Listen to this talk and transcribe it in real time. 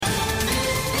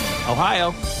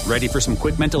Ohio, ready for some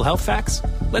quick mental health facts?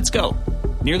 Let's go.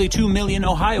 Nearly 2 million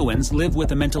Ohioans live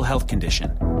with a mental health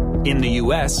condition. In the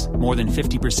U.S., more than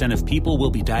 50% of people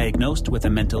will be diagnosed with a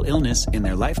mental illness in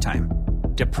their lifetime.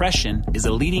 Depression is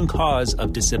a leading cause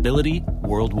of disability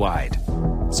worldwide.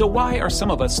 So why are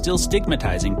some of us still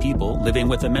stigmatizing people living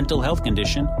with a mental health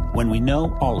condition when we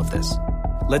know all of this?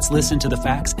 Let's listen to the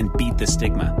facts and beat the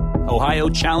stigma. Ohio,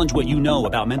 challenge what you know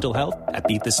about mental health at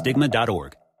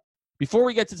beatthestigma.org. Before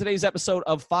we get to today's episode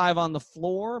of Five on the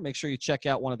Floor, make sure you check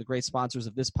out one of the great sponsors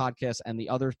of this podcast and the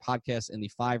other podcasts in the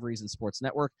 5 Reasons Sports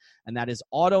Network, and that is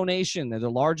AutoNation. They're the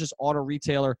largest auto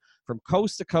retailer from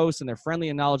coast to coast, and their friendly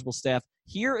and knowledgeable staff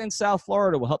here in South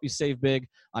Florida will help you save big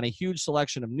on a huge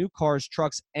selection of new cars,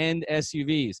 trucks, and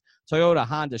SUVs. Toyota,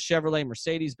 Honda, Chevrolet,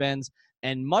 Mercedes-Benz,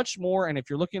 and much more. And if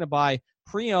you're looking to buy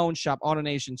pre-owned, shop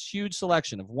AutoNation's huge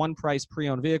selection of one-price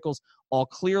pre-owned vehicles, all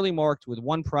clearly marked with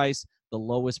one price, the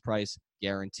lowest price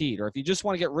guaranteed. Or if you just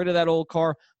want to get rid of that old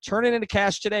car, turn it into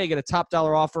cash today, get a top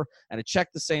dollar offer and a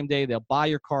check the same day. They'll buy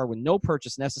your car with no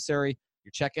purchase necessary.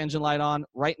 Your check engine light on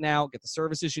right now. Get the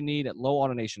services you need at low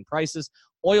AutoNation prices,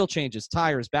 oil changes,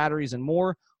 tires, batteries, and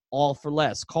more, all for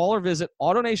less. Call or visit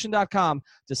AutoNation.com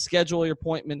to schedule your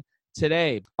appointment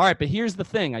today. All right, but here's the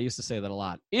thing. I used to say that a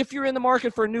lot. If you're in the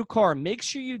market for a new car, make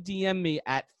sure you DM me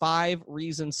at 5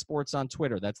 Reasons Sports on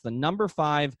Twitter. That's the number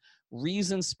 5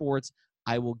 Reasons Sports.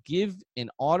 I will give an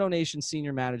AutoNation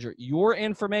senior manager your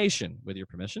information, with your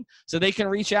permission, so they can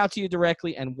reach out to you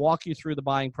directly and walk you through the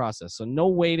buying process. So no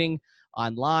waiting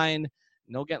online,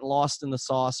 no getting lost in the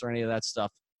sauce or any of that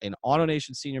stuff. An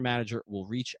AutoNation senior manager will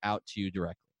reach out to you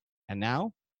directly. And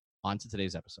now, on to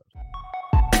today's episode.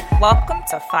 Welcome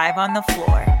to Five on the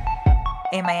Floor,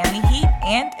 a Miami Heat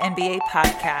and NBA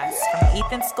podcast from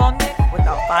Ethan Skolnick with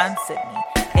Alphonse Sidney,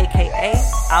 a.k.a.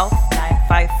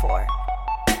 Alf954.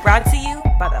 Brought to you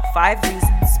by the 5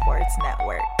 Reasons Sports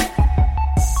Network.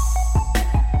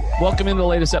 Welcome into the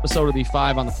latest episode of the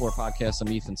 5 on the Floor podcast.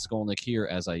 I'm Ethan Skolnick here,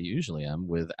 as I usually am,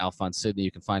 with Alphonse Sidney.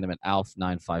 You can find him at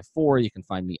Alf954. You can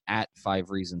find me at 5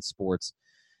 Reasons Sports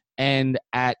and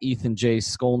at Ethan J.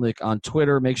 Skolnick on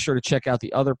Twitter. Make sure to check out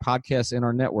the other podcasts in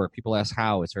our network. People ask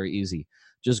how. It's very easy.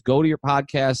 Just go to your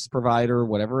podcast provider,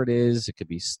 whatever it is. It could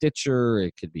be Stitcher.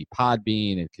 It could be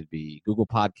Podbean. It could be Google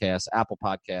Podcasts, Apple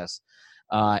Podcasts.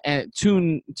 And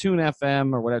Tune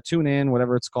FM or whatever, Tune In,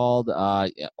 whatever it's called.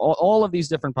 All of these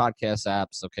different podcast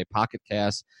apps, okay, Pocket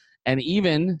Cast, and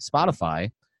even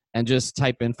Spotify, and just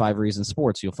type in 5 Reasons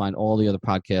Sports. You'll find all the other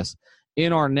podcasts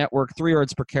in our network. 3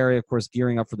 yards per carry, of course,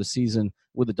 gearing up for the season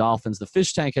with the Dolphins. The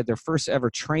Fish Tank had their first ever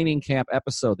training camp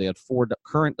episode. They had 4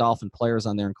 current Dolphin players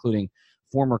on there, including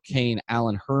former Cane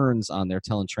Alan Hearns on there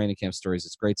telling training camp stories.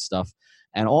 It's great stuff.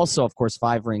 And also, of course,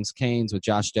 5 Rings Canes with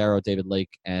Josh Darrow, David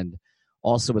Lake, and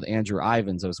also with Andrew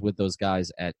Ivins. I was with those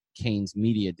guys at Canes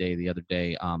Media Day the other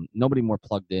day. Nobody more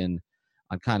plugged in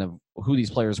on kind of who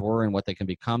these players were and what they can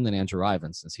become than Andrew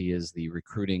Ivins, since he is the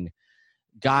recruiting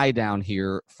guy down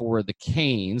here for the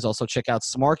Canes. Also, check out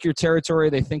Mark Your Territory.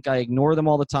 They think I ignore them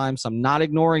all the time, so I'm not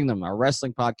ignoring them. Our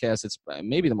wrestling podcast, it's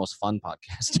maybe the most fun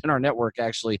podcast in our network,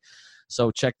 actually. So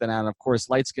check that out. And, of course,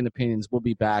 Light Skin Opinions will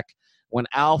be back when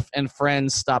Alf and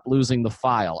friends stop losing the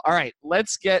file. All right,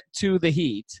 let's get to the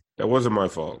Heat. That wasn't my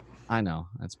fault. I know.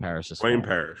 That's Parrish's fault. Blame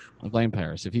Parrish. Blame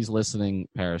Parrish. If he's listening,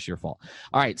 Parrish, your fault.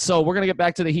 All right, so we're going to get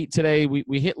back to the Heat today.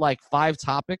 We hit like 5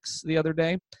 topics the other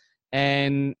day,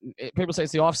 and people say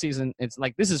it's the offseason. It's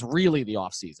like this is really the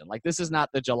offseason. Like this is not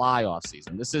the July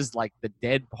offseason. This is like the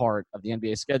dead part of the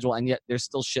NBA schedule, and yet there's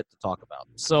still shit to talk about.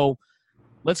 So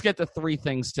let's get to 3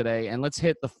 things today, and let's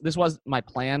hit – this was my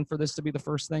plan for this to be the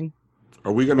first thing.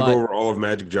 Are we going to go over all of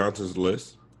Magic Johnson's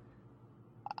list?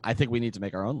 I think we need to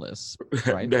make our own lists.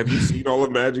 Right? Have you seen all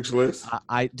of Magic's list?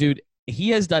 Dude, he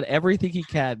has done everything he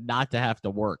can not to have to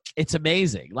work. It's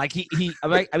amazing. Like he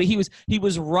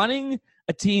was running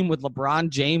a team with LeBron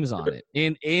James on it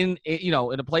in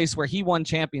a place where he won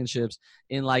championships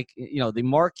in the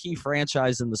marquee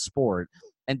franchise in the sport,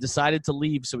 and decided to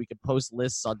leave so he could post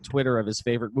lists on Twitter of his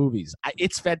favorite movies.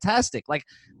 It's fantastic. Like,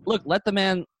 look, let the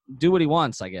man do what he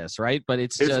wants, I guess, right? But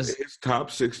it's just his top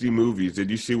 60 movies.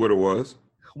 Did you see what it was?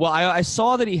 Well, I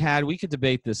saw that he had. We could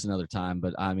debate this another time,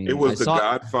 but I mean, it was The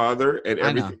Godfather and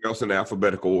everything else in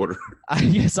alphabetical order.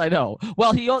 Yes, I know.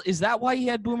 Well, is that why he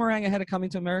had Boomerang ahead of Coming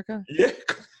to America? Yeah,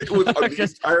 it was the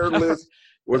entire list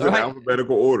was in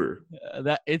alphabetical order.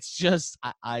 It's just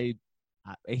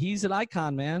he's an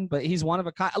icon, man. But he's one of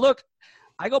a kind. Look,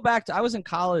 I go back to I was in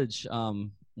college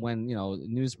when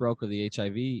news broke of the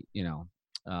HIV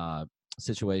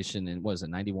situation, and was it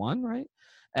 91, right?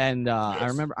 And Yes.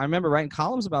 I remember writing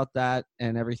columns about that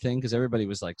and everything because everybody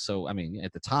was like, so I mean,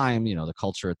 at the time, the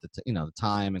culture at the the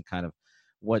time and kind of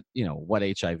what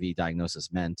HIV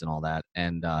diagnosis meant and all that.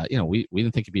 And we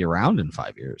didn't think he'd be around in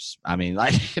 5 years. I mean,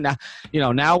 like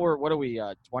now we're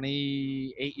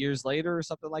 28 years later or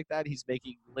something like that. He's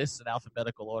making lists in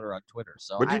alphabetical order on Twitter.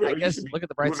 So But I guess look at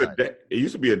the bright side. It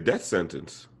used to be a death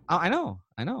sentence. Oh, I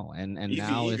know, and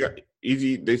now They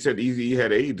said Eazy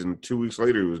had AIDS, and 2 weeks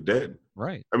later he was dead.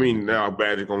 Right. I mean, now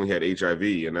Magic only had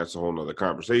HIV, and that's a whole nother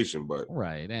conversation. But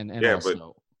right, and yeah,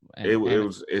 also, but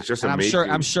it's just amazing.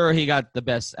 I'm sure he got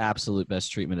the absolute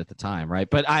best treatment at the time, right?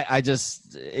 But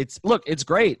it's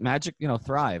great. Magic,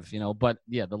 thrive, but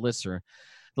yeah, the lists are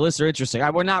interesting.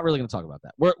 We're not really going to talk about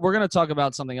that. We're going to talk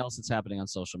about something else that's happening on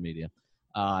social media.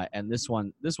 And this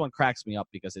one cracks me up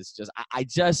because it's just I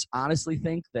just honestly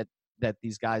think that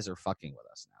these guys are fucking with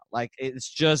us now. Like it's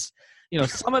just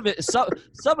some of it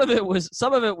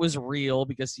was real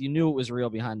because you knew it was real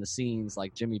behind the scenes,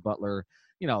 like Jimmy Butler,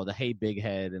 the hey big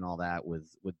head and all that with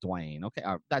Dwayne. Okay,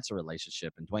 that's a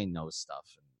relationship and Dwayne knows stuff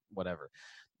and whatever.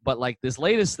 But like this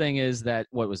latest thing is that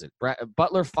what was it?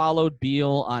 Butler followed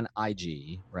Beal on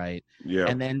IG, right? Yeah.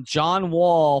 And then John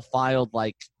Wall followed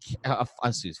Kelly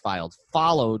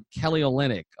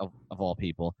Olynyk of all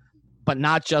people, but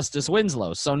not Justice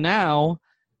Winslow. So now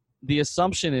the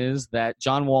assumption is that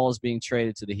John Wall is being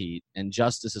traded to the Heat and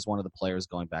Justice is one of the players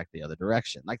going back the other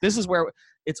direction. Like this is where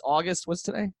it's August. What's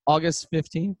today? August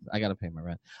 15th. I got to pay my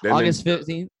rent. August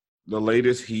 15th. The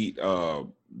latest Heat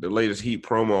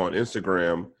promo on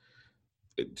Instagram,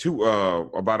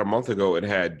 about a month ago, it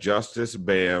had Justice,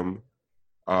 Bam,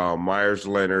 Myers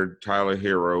Leonard, Tyler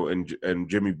Hero, and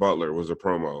Jimmy Butler was a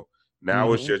promo.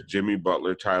 Now it's just Jimmy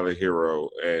Butler, Tyler Hero,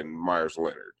 and Myers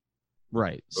Leonard.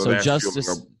 Right. So Justice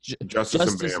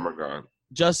and Bam are gone.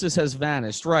 Justice has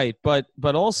vanished, right? But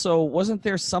also, wasn't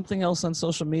there something else on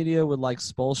social media with like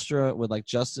Spoelstra, with like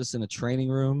Justice in a training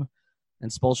room,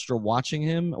 and Spoelstra watching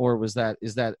him, or is that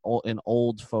an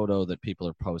old photo that people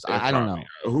are posting? I don't know.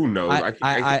 Who knows? I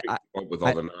can't keep up with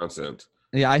all the nonsense.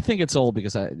 Yeah, I think it's old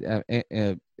because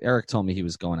Eric told me he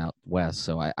was going out west,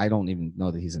 so I don't even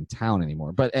know that he's in town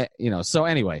anymore. But so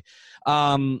anyway,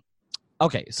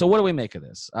 okay. So what do we make of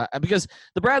this? Because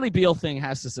the Bradley Beal thing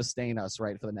has to sustain us,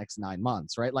 right, for the next 9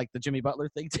 months, right? Like the Jimmy Butler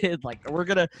thing did. Like we're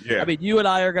gonna. Yeah. I mean, you and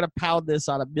I are gonna pound this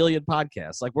on a million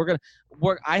podcasts. Like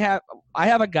I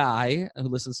have a guy who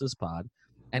listens to this pod,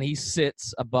 and he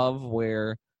sits above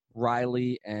where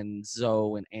Riley and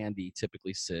Zoe and Andy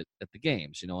typically sit at the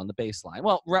games, on the baseline.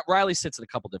 Well, Riley sits at a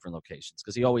couple different locations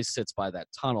because he always sits by that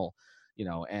tunnel,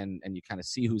 and you kind of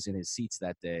see who's in his seats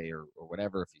that day or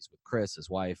whatever, if he's with Chris, his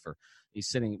wife, or he's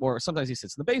sitting, or sometimes he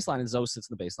sits in the baseline and Zoe sits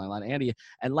in the baseline line. Andy,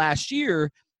 and last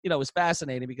year, it was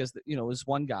fascinating because, it was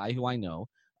one guy who I know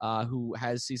who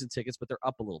has season tickets, but they're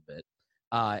up a little bit.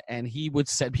 And he would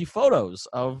send me photos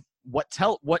of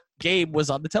what game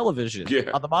was on the television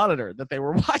on the monitor that they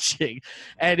were watching,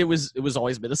 and it was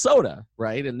always Minnesota,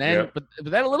 right? And then but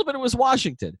then a little bit it was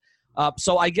Washington.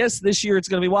 So I guess this year it's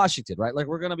going to be Washington, right? Like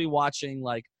we're going to be watching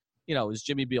is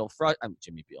Jimmy Beal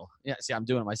Jimmy Beal. Yeah, see, I'm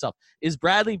doing it myself. Is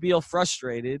Bradley Beal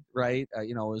frustrated, right?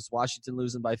 Is Washington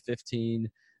losing by 15?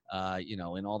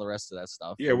 And all the rest of that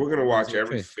stuff. Yeah, we're going to watch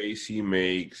every face he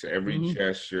makes, every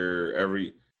gesture,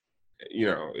 every.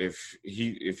 If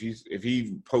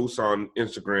he posts on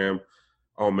Instagram,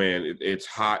 oh man, it's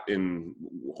hot in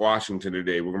Washington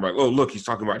today, we're gonna be like, oh look, he's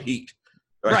talking about heat.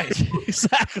 Right.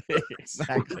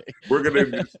 Exactly. We're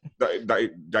gonna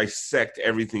dissect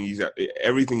everything he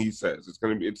says. It's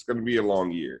gonna be a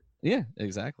long year. Yeah,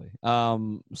 exactly.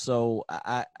 So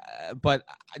but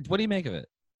what do you make of it?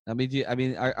 I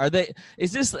mean, are they?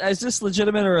 Is this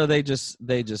legitimate, or are they just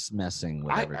messing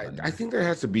with everybody? I think there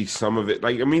has to be some of it.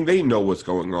 Like, I mean, they know what's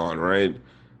going on, right?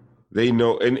 They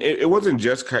know, and it wasn't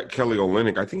just Kelly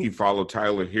Olynyk. I think he followed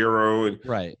Tyler Hero and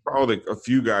followed a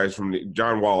few guys from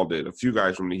John Wall did, a few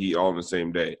guys from the Heat all in the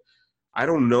same day. I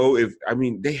don't know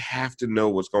they have to know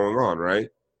what's going on, right?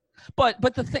 But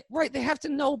the thing, right? They have to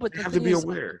know, but they have to be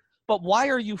aware. But why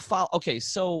are you okay?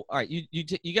 So all right, you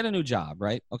get a new job,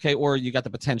 right? Okay, or you got the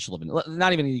potential of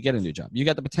not even you get a new job. You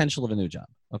got the potential of a new job,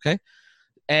 okay?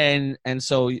 And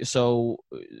so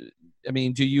I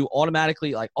mean, do you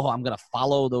automatically like, oh, I'm gonna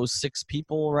follow those 6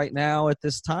 people right now at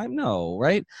this time? No,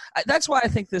 right? That's why I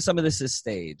think some of this is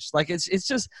staged. Like it's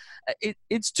just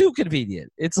it's too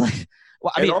convenient. It's like.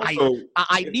 Well, I mean, also,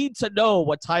 I need to know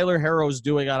what Tyler Hero's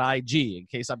doing on IG in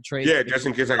case I'm trading. Yeah, just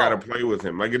in case I got to play with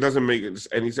him. Like, it doesn't make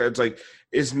any sense. Like,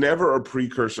 it's never a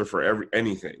precursor for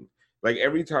anything. Like,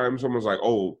 every time someone's like,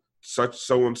 oh, such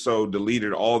so-and-so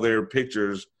deleted all their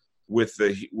pictures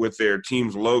with their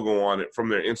team's logo on it from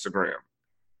their Instagram.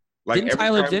 Like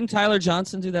didn't Tyler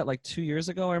Johnson do that like 2 years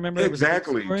ago? I remember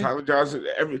exactly. Tyler Johnson.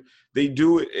 They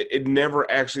do it. It never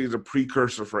actually is a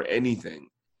precursor for anything.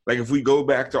 Like if we go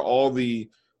back to all the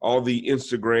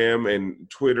Instagram and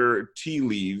Twitter tea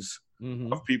leaves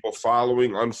of people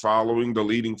following, unfollowing,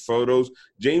 deleting photos,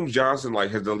 James Johnson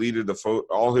has deleted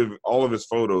all of his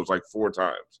photos like 4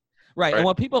 times. Right. And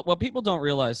what people don't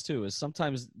realize too is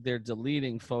sometimes they're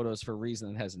deleting photos for a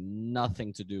reason that has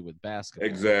nothing to do with basketball.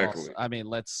 Exactly. Also, I mean,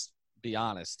 let's be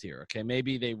honest here. Okay.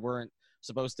 Maybe they weren't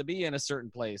supposed to be in a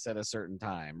certain place at a certain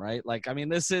time, right? Like, I mean,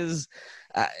 this is,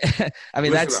 that's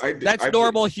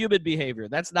normal human behavior.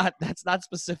 That's not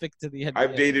specific to the NBA.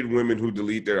 I've dated women who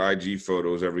delete their IG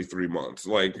photos every 3 months.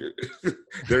 Like,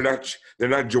 they're not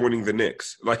joining the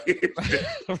Knicks. Like,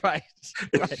 right.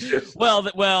 Well,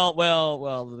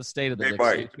 the state of the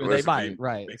Knicks. They might.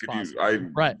 Right. They could use.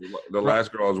 The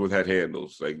last girl I was with had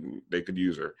handles. Like, they could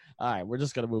use her. All right, we're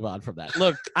just gonna move on from that.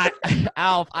 Look,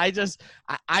 Alf, I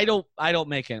don't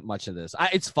make much of this.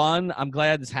 It's fun. I'm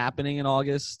glad it's happening in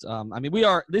August.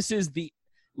 Today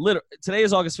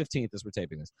is August 15th as we're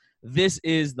taping this. This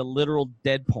is the literal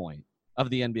dead point of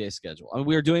the NBA schedule. I mean,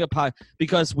 we are doing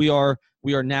because we are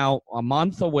now a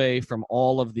month away from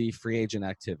all of the free agent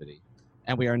activity,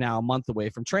 and we are now a month away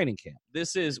from training camp.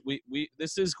 This is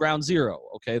this is ground zero.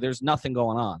 Okay, there's nothing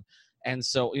going on. And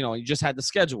so, you just had the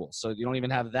schedule, so you don't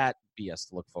even have that BS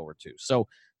to look forward to. So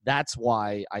that's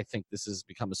why I think this has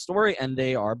become a story, and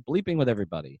they are bleeping with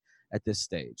everybody at this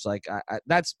stage. Like,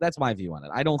 that's my view on it.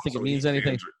 I don't think it means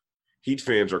anything. Heat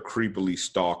fans are creepily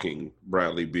stalking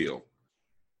Bradley Beal.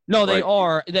 No, they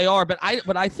are. But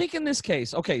I think in this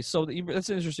case, okay, so that's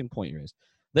an interesting point you raised.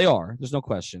 They are. There's no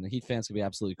question. The Heat fans can be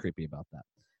absolutely creepy about that.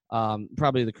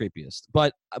 Probably the creepiest.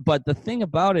 But the thing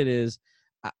about it is,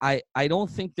 I don't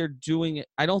think they're doing it.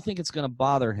 I don't think it's going to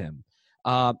bother him.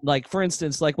 Like, for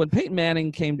instance, like when Peyton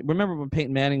Manning remember when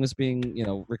Peyton Manning was being,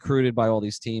 recruited by all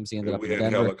these teams? He ended up in Denver. We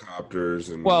had helicopters.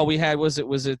 We had, was it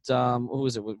who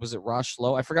was it? Was it Rosh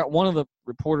Lowe? I forgot. One of the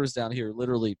reporters down here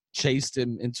literally chased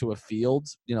him into a field,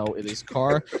 in his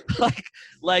car.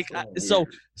 So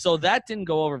that didn't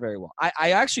go over very well. I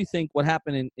actually think what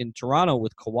happened in Toronto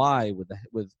with Kawhi,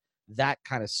 with that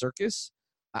kind of circus,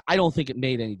 I don't think it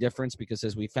made any difference because,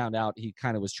 as we found out, he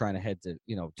kind of was trying to head to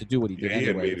do what he did anyway. He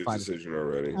had made his decision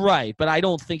already. Right, but I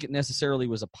don't think it necessarily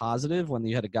was a positive when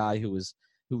you had a guy who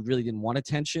really didn't want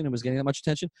attention and was getting that much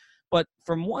attention. But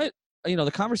from what,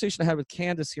 the conversation I had with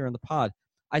Candace here on the pod,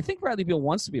 I think Bradley Beal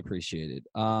wants to be appreciated.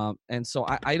 And so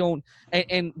I don't –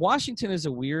 and Washington is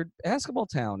a weird basketball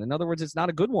town. In other words, it's not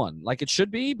a good one. Like, it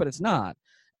should be, but it's not.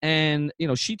 And,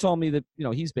 she told me that,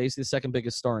 he's basically the second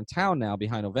biggest star in town now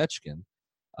behind Ovechkin.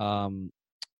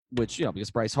 Which, because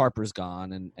Bryce Harper's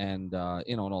gone and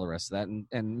all the rest of that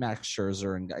and Max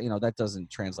Scherzer and, that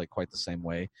doesn't translate quite the same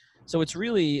way. So it's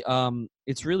really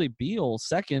Beal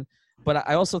second, but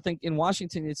I also think in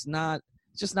Washington, it's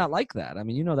just not like that. I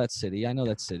mean, that city, I know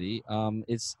that city.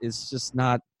 It's just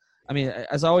not, I mean,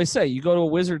 as I always say, you go to a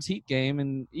Wizards Heat game,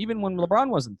 and even when LeBron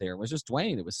wasn't there, it was just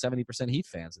Dwayne. It was 70% Heat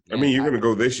fans. At the end. You're going to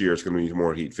go this year. It's going to be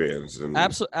more Heat fans.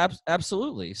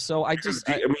 Absolutely. So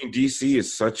DC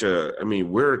is such a.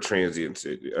 We're a transient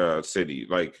city.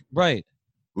 Like, right.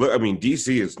 Look,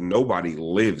 DC is nobody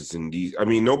lives in DC.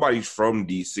 Nobody's from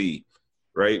DC.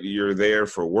 Right, you're there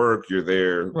for work. You're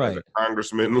there as a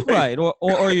congressman, right? Or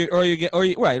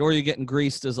you're getting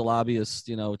greased as a lobbyist,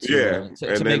 to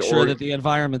make sure that the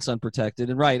environment's unprotected,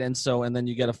 and then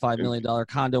you get a $5 million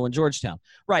condo in Georgetown,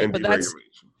 right? But that's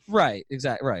right,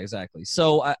 exactly.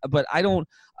 So, but I don't.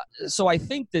 So I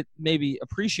think that maybe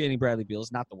appreciating Bradley Beal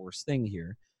is not the worst thing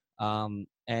here, and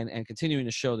continuing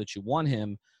to show that you want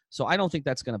him. So I don't think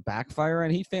that's going to backfire on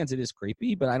Heat fans. It is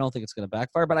creepy, but I don't think it's going to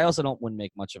backfire. But I also wouldn't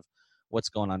make much of what's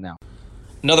going on now.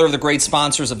 Another of the great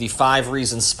sponsors of the 5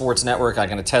 Reasons Sports Network. I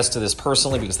can attest to this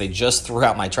personally because they just threw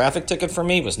out my traffic ticket for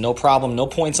me. It was no problem, no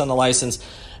points on the license,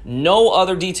 no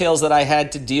other details that I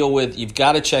had to deal with. You've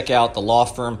got to check out the law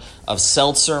firm of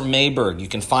Seltzer Mayberg. You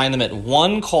can find them at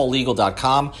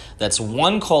onecalllegal.com. That's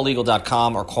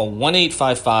onecalllegal.com, or call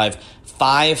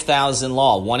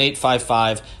 1-855-5000-LAW,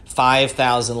 1-855-5000-LAW.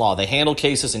 They handle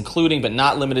cases including but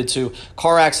not limited to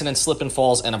car accidents, slip and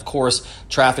falls, and of course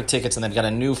traffic tickets. And they've got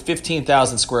a new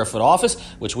 15,000 square foot office,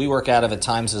 which we work out of at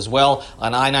times as well,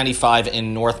 on I-95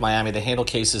 in North Miami. They handle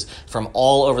cases from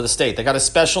all over the state. They got a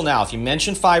special now. If you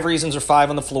mention 5 Reasons or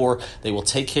 5 on the Floor, they will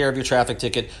take care of your traffic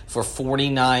ticket for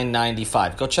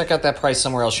 $49.95. Go check out that price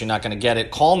somewhere else. You're not going to get it.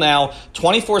 Call now,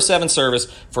 24/7 service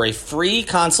for a free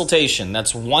consultation.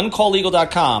 That's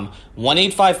onecalllegal.com,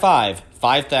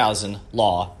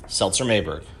 1-855-5000-LAW, Seltzer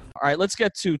Mayberg. All right, let's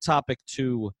get to topic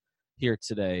 2 here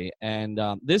today. And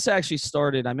this actually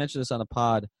started, I mentioned this on the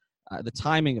pod, the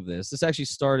timing of this actually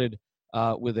started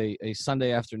with a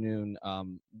Sunday afternoon.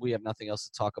 We have nothing else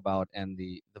to talk about, and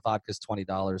the vodka's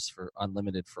 $20 for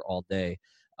unlimited for all day.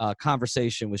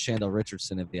 Conversation with Shandell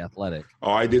Richardson of The Athletic.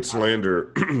 Oh, I did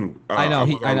slander. I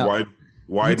know. I know.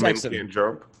 Wide men can't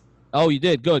jump. Oh, you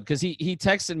did? Good, because he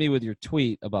texted me with your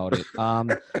tweet about it.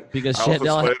 Because I also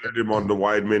slandered him on the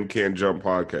Wide Men Can't Jump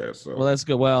podcast. So. Well, that's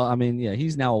good. Well, I mean, yeah,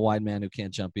 he's now a wide man who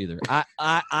can't jump either.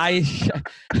 I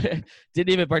didn't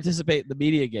even participate in the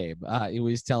media game. He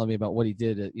was telling me about what he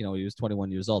did. He was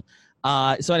 21 years old.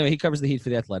 So anyway, he covers the Heat for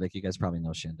The Athletic. You guys probably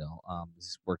know Shandell.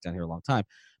 He's worked down here a long time.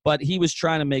 But he was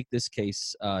trying to make this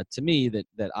case to me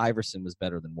that Iverson was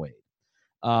better than Wade.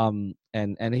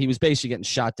 And he was basically getting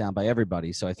shot down by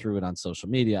everybody, so I threw it on social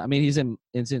media. I mean, he's in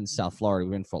South Florida.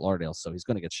 We're in Fort Lauderdale, so he's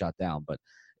going to get shot down, but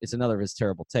it's another of his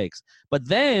terrible takes. But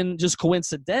then, just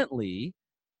coincidentally,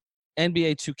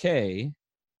 NBA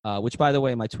 2K, which, by the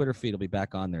way, my Twitter feed will be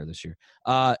back on there this year,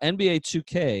 NBA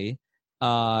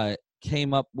 2K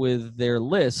came up with their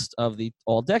list of the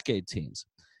all-decade teams.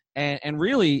 And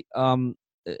really,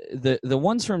 the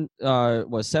ones from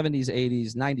 70s,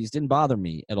 80s, 90s didn't bother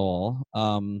me at all.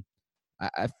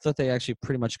 I thought they actually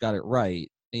pretty much got it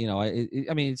right. I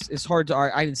mean, it's hard to.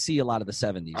 I didn't see a lot of the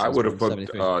 70s. I would have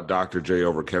put Dr. J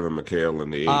over Kevin McHale in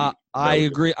the 80s. I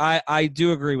agree. I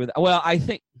do agree with. Well, I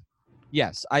think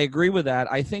yes, I agree with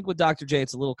that. I think with Dr. J,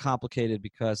 it's a little complicated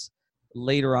because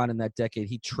later on in that decade,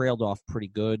 he trailed off pretty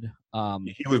good.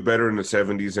 He was better in the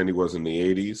 70s than he was in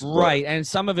the 80s. Right, and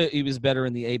some of it, he was better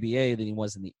in the ABA than he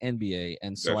was in the NBA,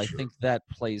 and so I think that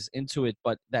plays into it.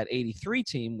 But that 83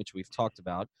 team, which we've talked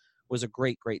about, was a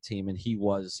great, great team, and he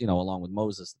was, along with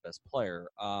Moses, the best player.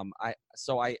 I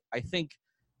think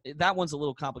that one's a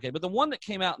little complicated. But the one that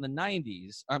came out in the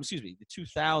 90s, the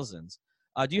 2000s,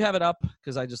 do you have it up?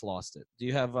 Because I just lost it. Do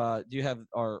you have what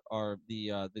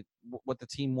the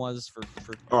team was for?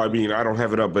 Oh, I mean, I don't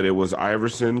have it up, but it was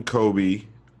Iverson, Kobe,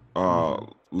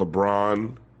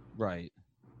 LeBron. Right.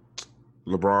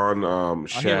 LeBron,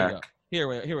 Shaq. Here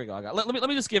we go. Let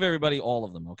me just give everybody all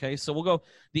of them. Okay, so we'll go.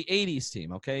 The '80s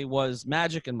team. Okay, was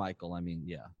Magic and Michael. I mean,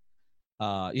 yeah.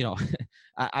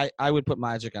 I would put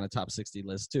Magic on a top 60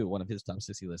 list too. One of his top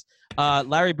 60 lists.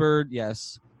 Larry Bird,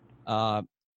 yes.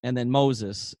 And then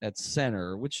Moses at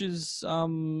center, which is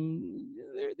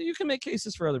you can make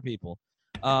cases for other people.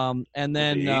 And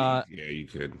then yeah, you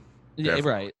could. Yeah,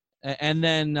 right. And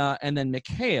then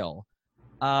McHale,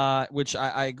 which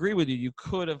I agree with you. You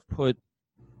could have put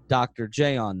Dr.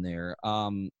 J on there.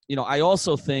 I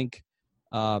also think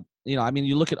I mean,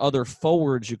 you look at other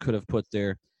forwards you could have put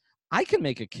there. I can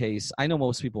make a case. I know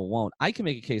most people won't. I can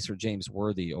make a case for James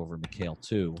Worthy over McHale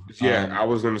too. Yeah, I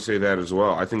was going to say that as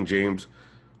well. I think James.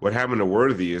 What happened to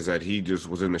Worthy is that he just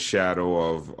was in the shadow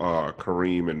of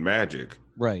Kareem and Magic.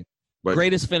 Right. But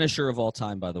greatest finisher of all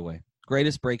time, by the way.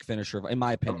 Greatest break finisher, in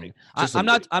my opinion. I'm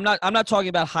not talking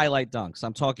about highlight dunks.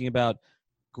 I'm talking about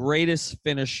greatest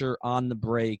finisher on the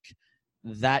break.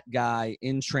 That guy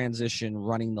in transition,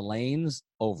 running the lanes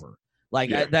over.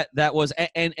 That was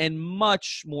and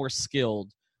much more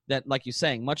skilled. That, like you're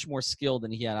saying, much more skilled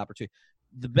than he had opportunity.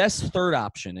 The best third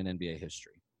option in NBA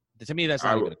history. To me, that's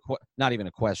not even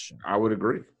a question. I would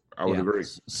agree. I would agree.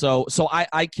 So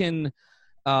I can,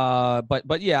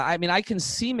 but yeah, I mean, I can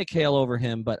see McHale over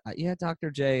him, but yeah,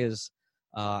 Dr. J is,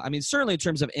 I mean, certainly in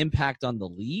terms of impact on the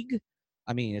league,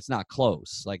 I mean, it's not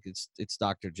close. Like it's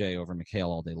Dr. J over McHale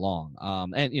all day long.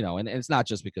 And it's not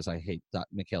just because I hate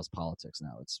McHale's politics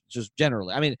now. It's just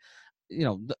generally. I mean,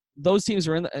 those teams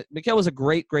were in. McHale was a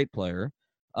great, great player,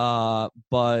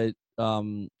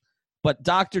 But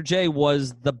Dr. J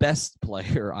was the best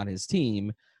player on his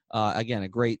team. Again, a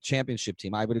great championship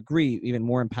team. I would agree, even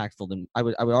more impactful than I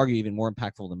would argue, even more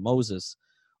impactful than Moses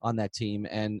on that team,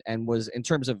 and was, in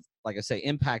terms of, like I say,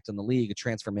 impact on the league, a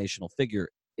transformational figure.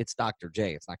 It's Dr.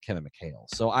 J. It's not Kevin McHale.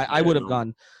 So I would have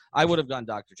gone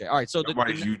Dr. J. All right. So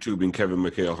nobody's YouTubing Kevin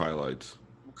McHale highlights.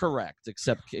 Correct,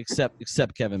 except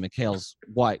Kevin McHale's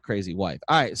crazy wife.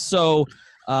 All right. So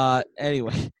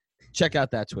anyway. Check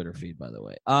out that Twitter feed, by the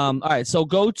way. All right, so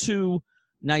go to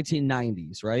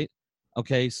 1990s, right?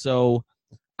 Okay, so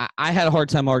I had a hard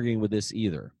time arguing with this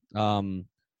either.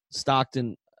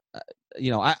 Stockton,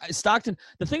 Stockton.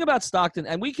 The thing about Stockton,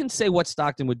 and we can say what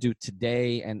Stockton would do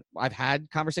today, and I've had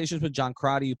conversations with John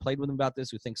Crotty, who played with him about this,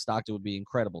 who thinks Stockton would be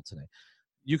incredible today.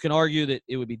 You can argue that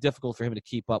it would be difficult for him to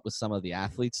keep up with some of the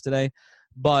athletes today,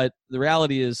 but the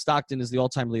reality is Stockton is the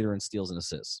all-time leader in steals and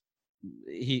assists.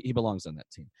 he belongs on that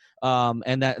team.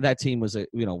 And that team was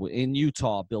in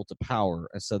Utah built a power.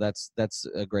 So that's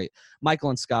great. Michael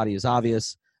and Scotty is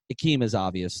obvious. Akeem is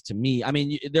obvious to me. I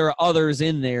mean, there are others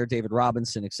in there, David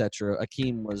Robinson, etc.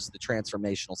 Akeem was the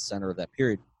transformational center of that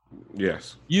period.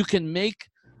 Yes. You can make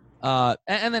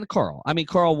and then Carl. I mean,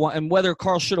 Carl won, and whether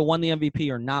Carl should have won the MVP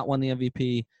or not won the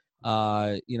MVP,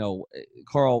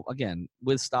 Carl, again,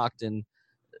 with Stockton,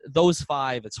 those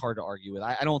five, it's hard to argue with.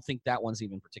 I don't think that one's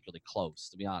even particularly close,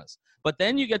 to be honest. But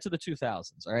then you get to the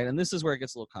 2000s, all right? And this is where it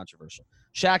gets a little controversial.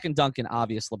 Shaq and Duncan,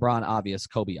 obvious. LeBron, obvious.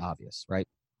 Kobe, obvious, right?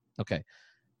 Okay.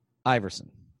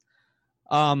 Iverson.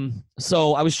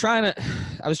 So I was trying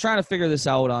to figure this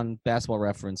out on Basketball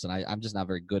Reference, and I'm just not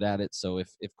very good at it. So if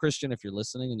Christian, if you're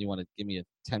listening and you want to give me a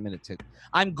 10-minute tip,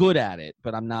 I'm good at it,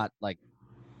 but I'm not like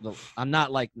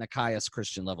Nikias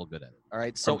Christian level good at it. All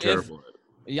right. So I'm terrible at it.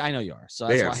 Yeah, I know you are. So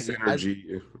they that's have why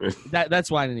synergy. That's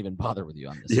why I didn't even bother with you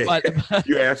on this. Yeah, but,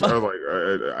 you asked, I was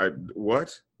like,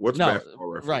 what? What's no, Basketball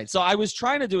Reference? Right. So I was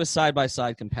trying to do a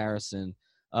side-by-side comparison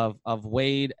of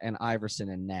Wade and Iverson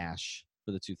and Nash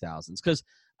for the 2000s, because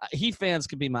Heat fans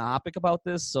can be myopic about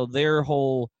this. So their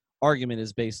whole argument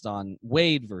is based on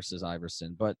Wade versus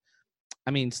Iverson. But,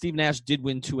 I mean, Steve Nash did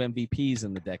win 2 MVPs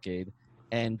in the decade,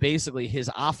 and basically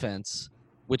his offense –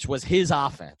 which was his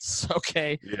offense,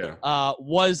 okay? Yeah.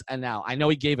 And now I know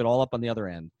he gave it all up on the other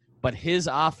end, but his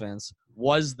offense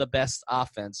was the best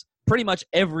offense pretty much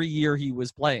every year he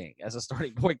was playing as a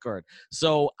starting point guard.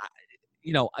 So,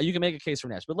 you can make a case for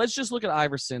Nash, but let's just look at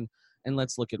Iverson and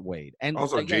let's look at Wade. And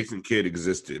also, again, Jason Kidd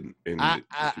existed in the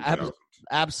 2000s.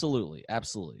 Absolutely.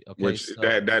 Okay. Which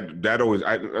that always.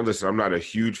 Listen, I'm not a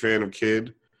huge fan of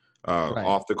Kidd, right.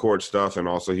 Off the court stuff, and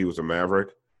also he was a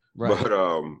Maverick. Right. But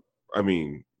I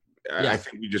mean, I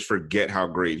think we just forget how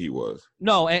great he was.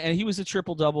 No, and he was a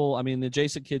triple-double. I mean, the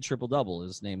Jason Kidd triple-double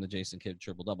is named the Jason Kidd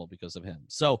triple-double because of him.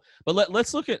 So, but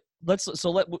let's look at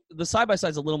the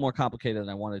side-by-side's a little more complicated than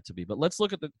I wanted it to be, but let's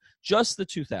look at just the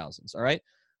 2000s, all right,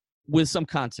 with some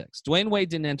context. Dwayne Wade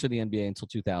didn't enter the NBA until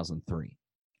 2003,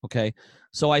 okay?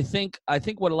 So I think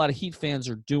what a lot of Heat fans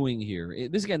are doing here,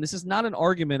 this is not an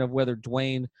argument of whether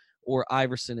Dwayne or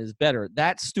Iverson is better.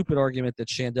 That stupid argument that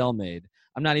Chandel made,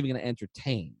 I'm not even going to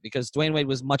entertain, because Dwayne Wade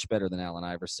was much better than Allen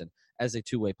Iverson as a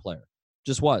two-way player.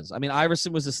 Just was. I mean,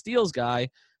 Iverson was a steals guy,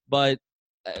 but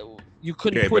you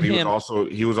couldn't put him.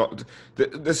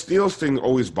 The steals thing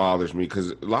always bothers me,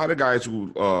 because a lot of guys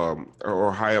who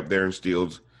are high up there in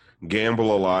steals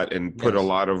gamble a lot and put a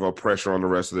lot of pressure on the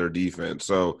rest of their defense.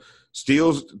 So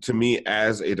steals, to me,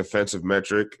 as a defensive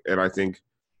metric, and I think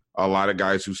a lot of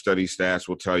guys who study stats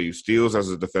will tell you steals as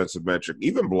a defensive metric,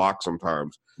 even blocks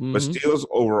sometimes, but steals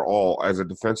overall as a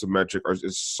defensive metric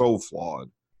is so flawed.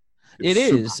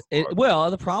 Well,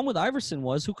 the problem with Iverson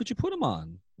was, who could you put him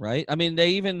on, right? I mean, they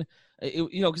even,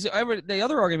 because the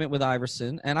other argument with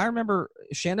Iverson, and I remember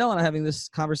Chandel and I having this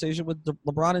conversation with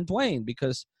LeBron and Dwayne,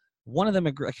 because one of them,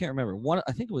 I can't remember,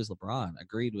 I think it was LeBron,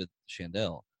 agreed with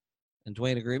Chandel, and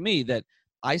Dwayne agreed with me that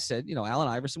I said, Allen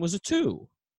Iverson was a 2.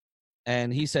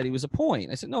 And he said he was a point.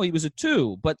 I said, no, he was a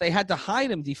 2, but they had to hide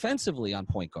him defensively on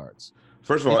point guards.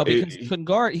 First of all, because he couldn't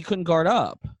guard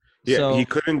up. Yeah, so, he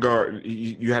couldn't guard.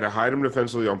 You had to hide him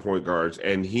defensively on point guards,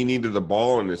 and he needed the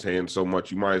ball in his hand so much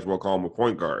you might as well call him a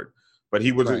point guard. But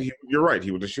he was you're right,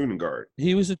 he was a shooting guard.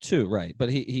 He was a 2, right.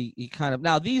 But he kind of –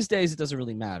 now these days it doesn't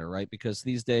really matter, right, because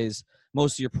these days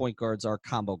most of your point guards are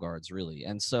combo guards, really.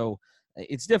 And so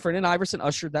it's different, and Iverson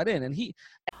ushered that in. And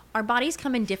our bodies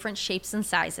come in different shapes and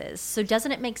sizes, so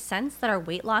doesn't it make sense that our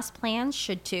weight loss plans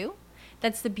should too?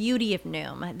 That's the beauty of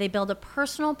Noom. They build a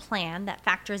personal plan that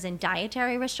factors in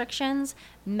dietary restrictions,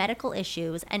 medical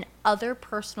issues, and other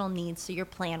personal needs so your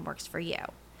plan works for you.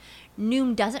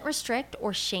 Noom doesn't restrict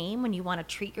or shame when you want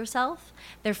to treat yourself.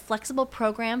 Their flexible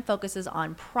program focuses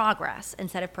on progress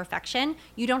instead of perfection.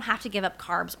 You don't have to give up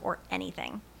carbs or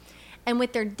anything. And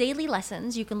with their daily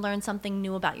lessons, you can learn something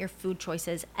new about your food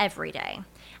choices every day.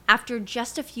 After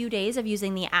just a few days of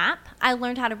using the app, I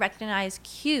learned how to recognize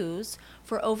cues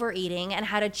for overeating and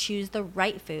how to choose the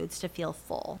right foods to feel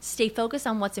full. Stay focused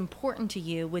on what's important to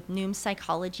you with Noom's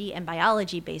psychology and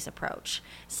biology-based approach.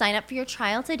 Sign up for your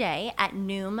trial today at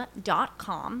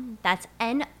Noom.com. That's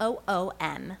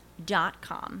Noom.com.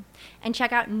 And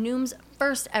check out Noom's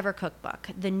first ever cookbook,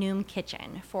 The Noom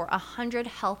Kitchen, for 100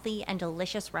 healthy and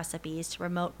delicious recipes to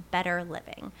promote better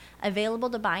living. Available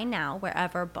to buy now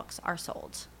wherever books are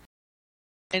sold.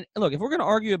 And look, if we're going to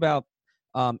argue about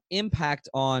impact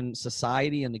on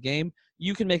society and the game,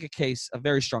 you can make a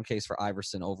very strong case for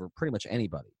Iverson over pretty much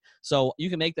anybody. So you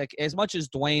can make that, as much as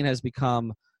Dwayne has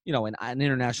become, an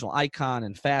international icon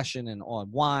and fashion and on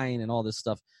wine and all this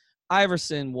stuff.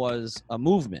 Iverson was a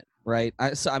movement, right?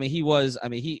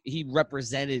 He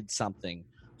represented something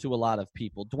to a lot of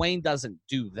people. Dwayne doesn't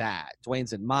do that.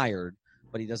 Dwayne's admired,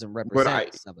 but he doesn't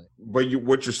represent something. But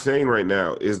what you're saying right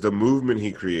now is the movement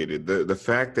he created, the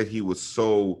fact that he was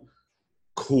so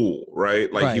cool,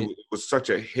 right? Like he was such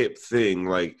a hip thing,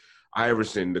 like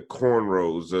Iverson, the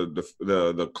cornrows,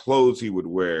 the clothes he would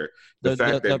wear, the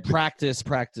fact that practice.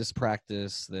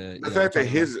 The fact that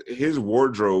his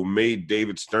wardrobe made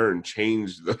David Stern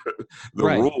change the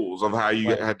rules of how you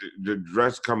had to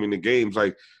dress coming to games.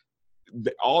 Like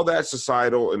all that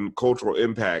societal and cultural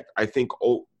impact, I think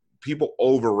people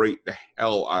overrate the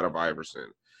hell out of Iverson.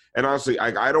 And honestly,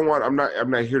 I'm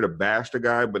not here to bash the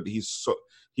guy, but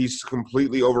he's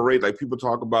completely overrated. Like people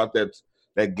talk about that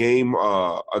game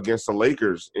against the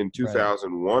Lakers in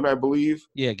 2001, I believe.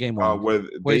 Yeah, game one.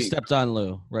 Where he stepped on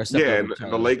Lou. And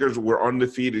the Lakers were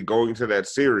undefeated going to that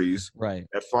series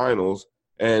at finals.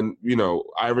 And,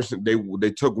 Iverson,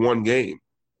 they took one game,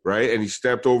 right? And he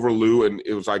stepped over Lou, and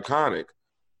it was iconic.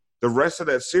 The rest of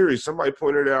that series, somebody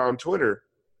pointed out on Twitter,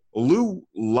 Lou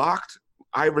locked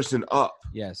Iverson up.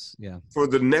 Yes, yeah. For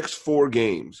the next 4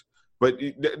 games. But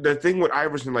the thing with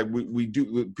Iverson, like we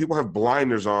do, people have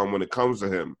blinders on when it comes to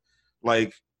him.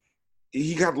 Like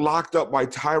he got locked up by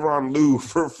Tyronn Lue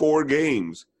for 4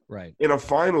 games, right, in a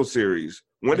final series.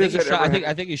 I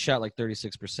think he shot like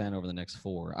 36% over the next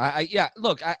 4.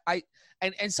 Look, and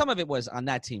some of it was on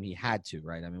that team he had to,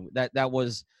 right? I mean that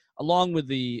was along with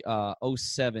the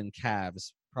 07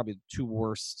 Cavs, probably the 2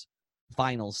 worst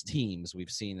finals teams we've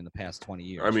seen in the past 20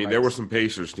 years. I mean, there were some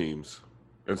Pacers teams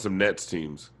and some Nets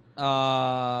teams.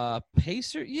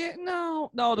 Pacer? Yeah, no,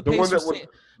 the Pacers.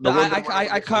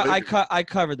 I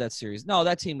covered that series. No,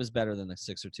 that team was better than the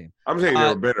Sixer team. I'm saying they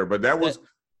were better, but that was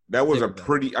a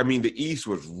pretty. I mean, the East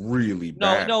was really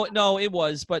bad. No, it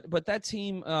was. But that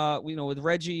team, with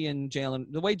Reggie and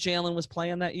Jalen, the way Jalen was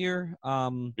playing that year,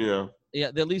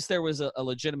 at least there was a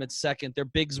legitimate second. Their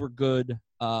bigs were good.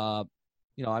 They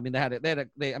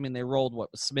rolled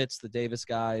Smits, the Davis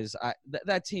guys.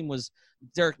 That team was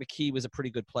Derek McKee was a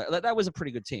pretty good player. That was a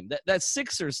pretty good team. That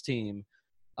Sixers team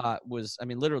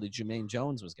literally Jermaine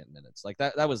Jones was getting minutes. Like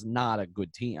that was not a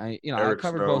good team. I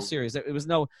covered both series. It was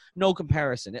no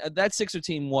comparison. That Sixer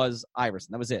team was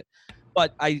Iverson. That was it.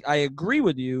 But I agree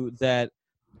with you that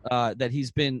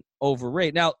he's been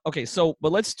overrated. Now, okay,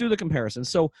 but let's do the comparison.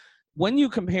 So when you're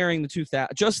comparing the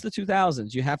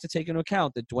 2000s, you have to take into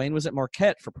account that Dwayne was at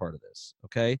Marquette for part of this.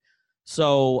 Okay,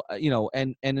 so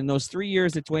and in those 3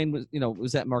 years that Dwayne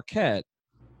was at Marquette,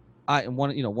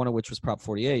 one of which was Prop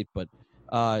 48, but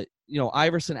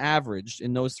Iverson averaged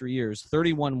in those 3 years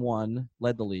 31-1,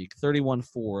 led the league,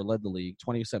 31-4, led the league,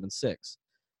 27-6,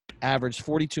 averaged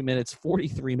 42 minutes,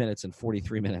 43 minutes, and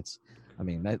 43 minutes. I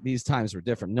mean, these times were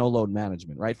different. No load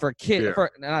management, right? For a kid,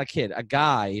 a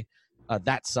guy.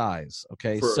 That size,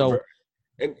 okay?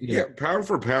 Pound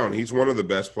for pound, he's one of the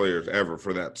best players ever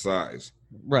for that size.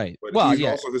 Right. But he's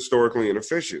also historically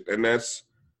inefficient, and that's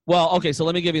okay. So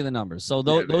let me give you the numbers. So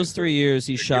those 3 years,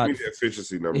 he shot. Give me the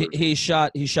efficiency numbers. He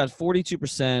shot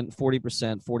 42%,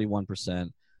 40%,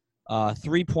 41%,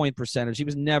 3-point percentage. He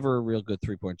was never a real good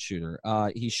 3-point shooter.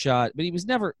 He shot, but he was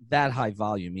never that high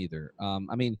volume either.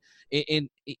 In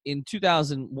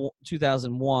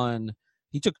 2001.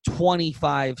 He took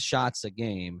 25 shots a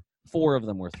game. 4 of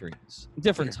them were threes.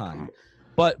 Different time.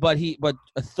 But a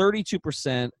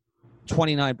 32%, 29%,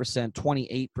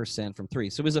 28% from 3.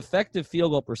 So his effective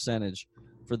field goal percentage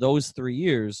for those 3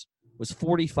 years was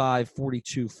 45,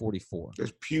 42, 44.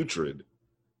 That's putrid.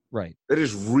 Right. That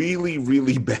is really,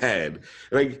 really bad.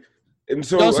 And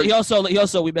so he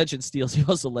also we mentioned steals. He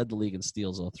also led the league in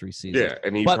steals all 3 seasons. Yeah,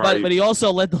 and but he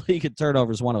also led the league in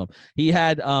turnovers, one of them. He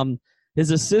had his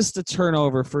assist to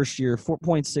turnover first year,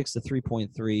 4.6 to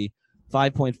 3.3,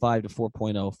 5.5 to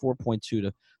 4.0, 4.2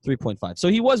 to 3.5. So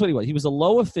he was what he was. He was a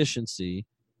low efficiency,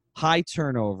 high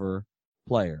turnover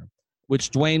player, which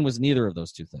Dwayne was neither of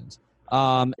those two things.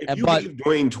 If you give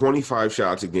Dwayne 25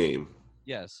 shots a game.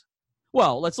 Yes.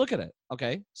 Well, let's look at it.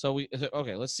 Okay.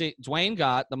 Let's see. Dwayne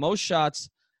got the most shots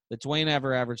that Dwayne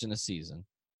ever averaged in a season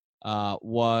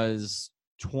was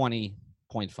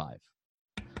 20.5.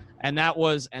 And that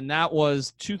was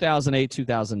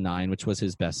 2008-2009, which was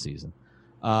his best season.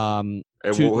 What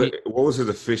was his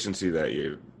efficiency that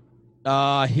year?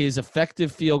 His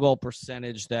effective field goal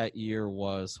percentage that year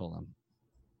was, hold on.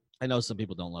 I know some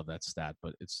people don't love that stat,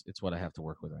 but it's what I have to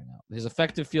work with right now. His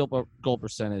effective field goal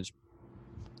percentage,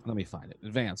 let me find it.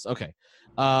 Advanced. Okay.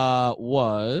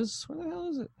 Was, where the hell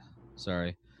is it?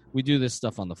 Sorry. We do this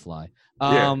stuff on the fly.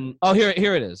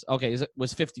 Here it is. Okay.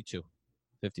 Was 52.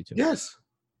 52. Yes.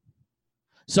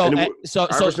 Okay.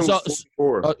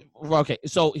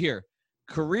 So here,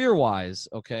 career-wise,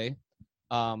 okay.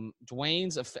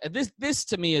 Dwayne's this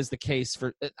to me is the case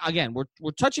for, again,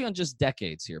 we're touching on just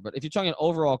decades here, but if you're talking an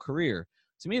overall career,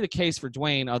 to me the case for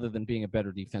Dwayne, other than being a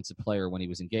better defensive player when he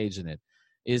was engaged in it,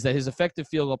 is that his effective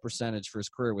field goal percentage for his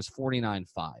career was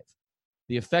 49.5.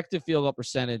 The effective field goal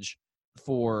percentage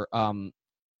for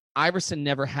Iverson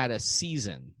never had a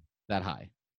season that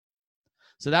high.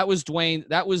 So that was Dwayne's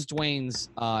and that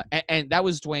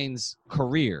was Dwayne's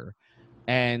career,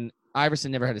 and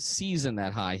Iverson never had a season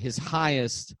that high. His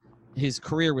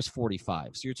career was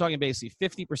 45. So you're talking basically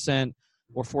 50%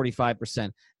 or 45%.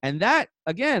 And that,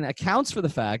 again, accounts for the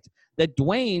fact that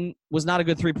Dwayne was not a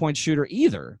good three-point shooter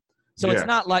either. So It's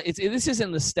not like this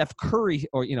isn't the Steph Curry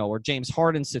or James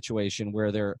Harden situation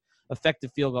where their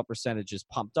effective field goal percentage is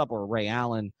pumped up, or Ray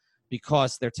Allen,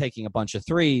 because they're taking a bunch of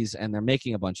threes and they're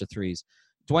making a bunch of threes.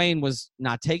 Dwayne was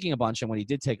not taking a bunch, and when he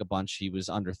did take a bunch, he was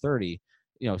under 30.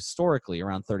 Historically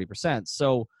around 30%.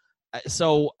 So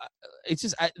it's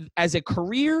just, as a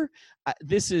career,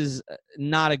 this is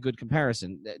not a good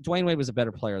comparison. Dwayne Wade was a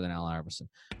better player than Allen Iverson.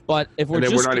 But if we're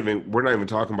not even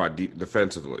talking about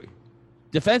defensively,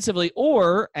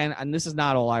 and this is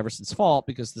not all Iverson's fault,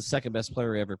 because the second best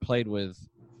player he ever played with,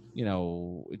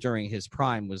 during his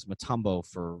prime was Mutombo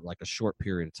for like a short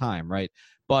period of time, right?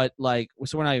 But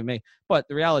so we're not even making. But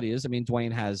the reality is,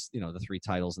 Dwayne has the 3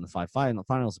 titles and the 5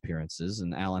 finals appearances,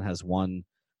 and Allen has 1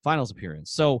 finals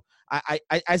appearance. So I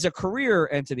as a career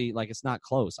entity, it's not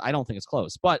close. I don't think it's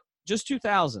close. But just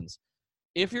 2000s,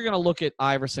 if you're going to look at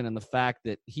Iverson and the fact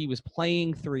that he was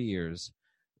playing 3 years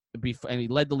before, and he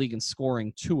led the league in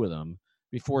scoring 2 of them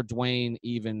before Dwayne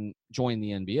even joined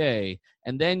the NBA.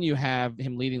 And then you have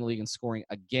him leading the league in scoring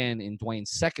again in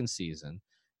Dwayne's second season.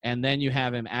 And then you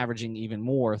have him averaging even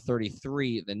more,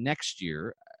 33 the next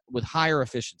year, with higher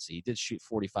efficiency. He did shoot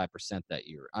 45% that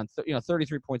year on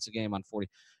 33 points a game on 40.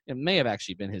 It may have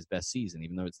actually been his best season,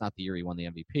 even though it's not the year he won the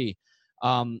MVP.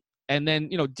 And then,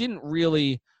 didn't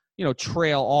really,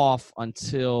 trail off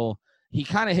until he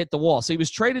kind of hit the wall. So he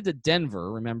was traded to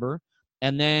Denver, remember?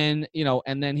 And then,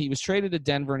 he was traded to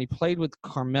Denver, and he played with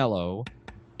Carmelo,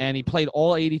 and he played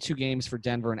all 82 games for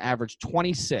Denver and averaged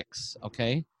 26,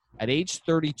 okay, at age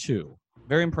 32.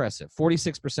 Very impressive.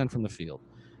 46% from the field.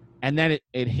 And then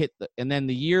it hit and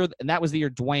that was the year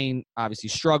Dwayne obviously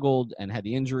struggled and had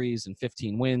the injuries and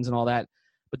 15 wins and all that.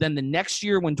 But then the next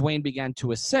year, when Dwayne began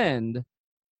to ascend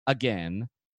again,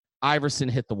 Iverson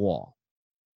hit the wall.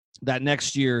 That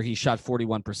next year, he shot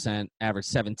 41%, averaged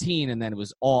 17, and then it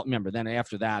was all. Remember, then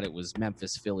after that, it was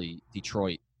Memphis, Philly,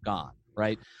 Detroit, gone,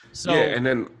 right? So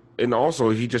and also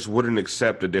he just wouldn't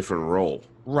accept a different role,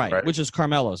 right? Which is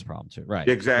Carmelo's problem too, right?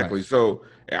 Exactly. Right. So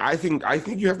I think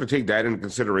you have to take that into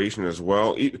consideration as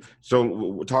well. So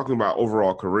we're talking about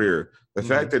overall career. The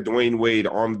fact that Dwayne Wade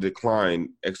on the decline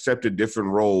accepted different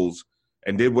roles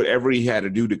and did whatever he had to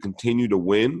do to continue to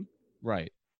win,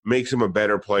 right, makes him a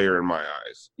better player in my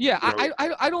eyes. Yeah,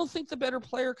 I don't think the better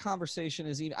player conversation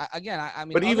is even. I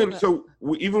mean, but even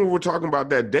when we're talking about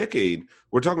that decade,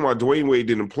 we're talking about Dwayne Wade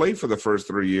didn't play for the first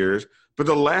 3 years, but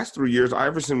the last 3 years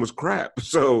Iverson was crap.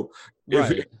 So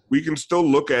we can still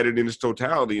look at it in its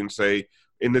totality and say,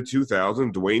 in the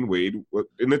 2000s, Dwayne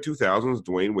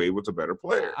Wade was a better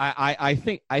player. I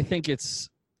think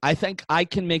I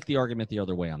can make the argument the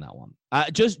other way on that one.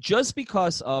 Just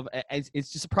because of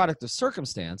it's just a product of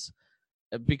circumstance,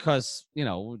 because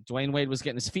Dwayne Wade was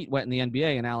getting his feet wet in the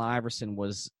NBA and Allen Iverson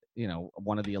was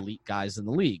one of the elite guys in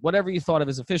the league. Whatever you thought of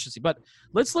his efficiency, but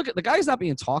let's look at the guy who's not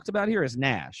being talked about here is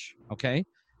Nash. Okay,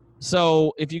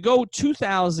 so if you go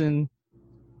 2000s,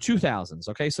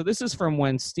 okay, so this is from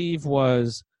when Steve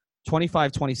was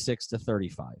 25, 26 to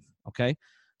 35. Okay,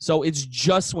 so it's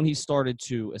just when he started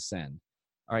to ascend.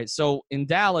 All right, so in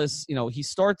Dallas, he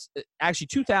starts – actually,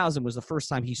 2000 was the first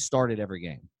time he started every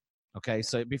game, okay?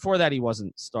 So before that, he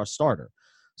wasn't starter.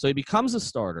 So he becomes a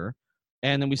starter,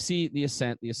 and then we see the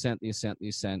ascent.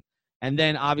 And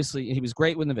then, obviously, he was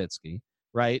great with Nowitzki,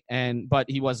 right? But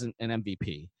he wasn't an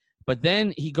MVP. But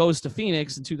then he goes to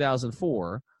Phoenix in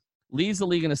 2004, leads the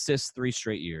league in assists 3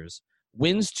 straight years,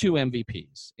 wins 2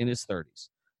 MVPs in his 30s.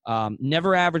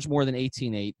 Never averaged more than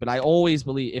 18.8, but I always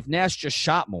believe if Nash just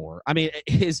shot more, I mean,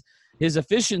 his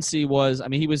efficiency was, I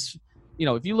mean, he was,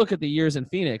 if you look at the years in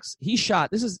Phoenix, he shot,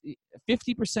 this is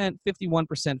 50%,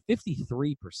 51%,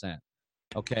 53%.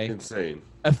 Okay. Insane.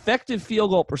 Effective field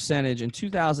goal percentage in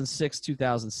 2006,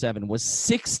 2007 was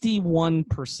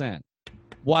 61%,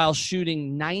 while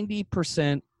shooting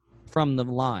 90% from the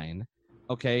line.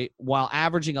 Okay. While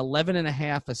averaging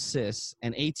 11.5 assists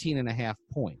and 18.5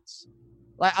 points.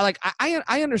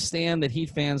 I understand that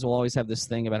Heat fans will always have this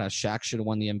thing about how Shaq should have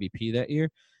won the MVP that year,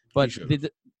 but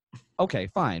okay,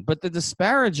 fine. But the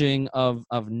disparaging of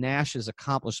Nash's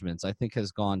accomplishments, I think,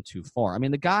 has gone too far. I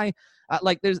mean, the guy,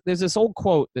 there's this old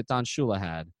quote that Don Shula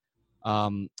had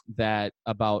that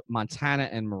about Montana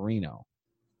and Marino.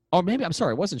 Or maybe, I'm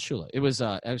sorry, it wasn't Shula. It was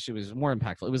actually, it was more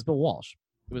impactful. It was Bill Walsh.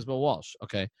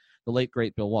 Okay? The late,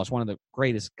 great Bill Walsh, one of the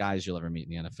greatest guys you'll ever meet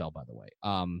in the NFL, by the way.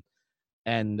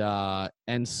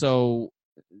 And so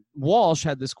Walsh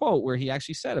had this quote where he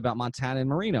actually said about Montana and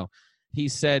Marino. He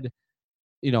said,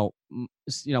 Joe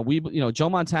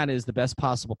Montana is the best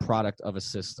possible product of a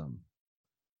system.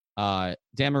 Dan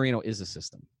Marino is a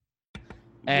system.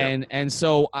 And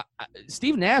so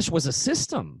Steve Nash was a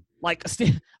system. Like,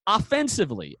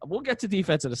 offensively, we'll get to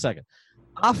defense in a second.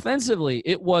 Offensively,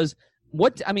 it was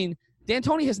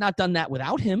D'Antoni has not done that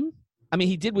without him. I mean,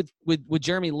 he did with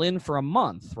Jeremy Lin for a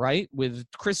month, right? With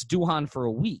Chris Duhon for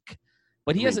a week,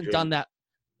 but he hasn't done that,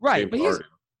 right?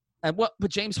 But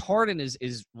James Harden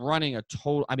is running a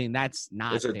total. I mean, that's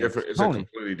not. It's a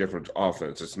completely different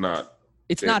offense. It's not.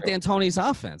 It's not D'Antoni's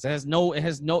offense. It has no.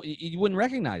 You wouldn't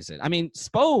recognize it. I mean,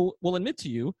 Spo will admit to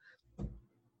you,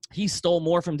 he stole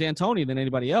more from D'Antoni than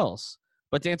anybody else.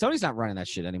 But D'Antoni's not running that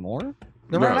shit anymore.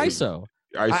 They're running ISO.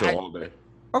 ISO all day.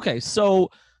 Okay,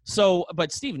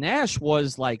 but Steve Nash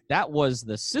was like, that was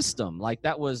the system. Like,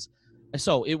 that was,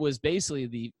 so it was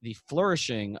basically the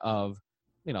flourishing of,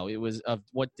 it was of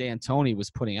what D'Antoni was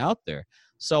putting out there.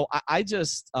 So I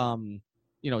just,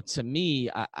 to me,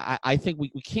 I think we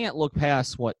can't look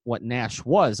past what Nash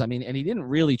was. I mean, and he didn't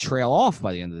really trail off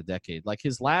by the end of the decade. Like,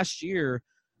 his last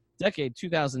decade,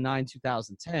 2009,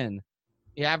 2010,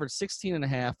 he averaged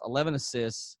 16.5, 11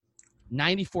 assists,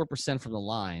 94% from the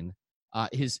line. And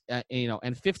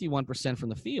 51% from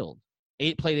the field.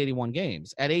 Played 81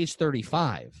 games at age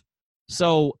 35.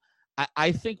 So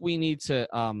I think we need to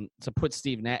put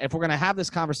Steve Nash. If we're going to have this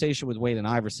conversation with Wade and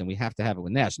Iverson, we have to have it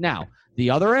with Nash. Now, the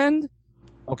other end,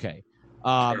 okay,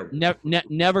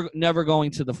 never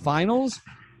going to the finals.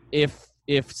 If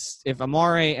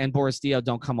Amare and Boris Diaw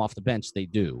don't come off the bench, they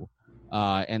do.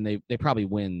 And they probably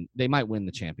win. They might win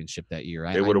the championship that year.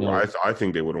 They would have. I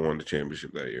think they would have won the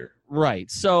championship that year.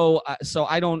 Right. So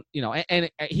I don't. And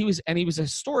he was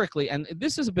historically, and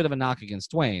this is a bit of a knock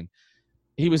against Dwayne.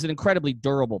 He was an incredibly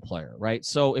durable player, right?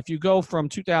 So if you go from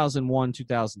 2001,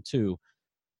 2002,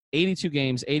 82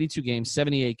 games,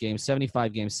 78 games,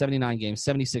 75 games, 79 games,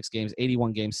 76 games,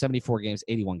 81 games, 74 games,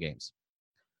 81 games.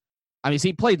 I mean,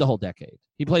 he played the whole decade.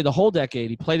 He played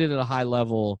it at a high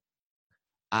level.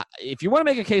 If you want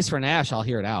to make a case for Nash, I'll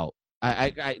hear it out.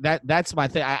 That's my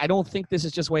thing. I don't think this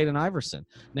is just Wade and Iverson.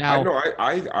 Now,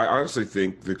 I honestly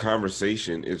think the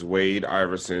conversation is Wade,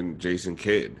 Iverson, Jason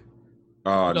Kidd,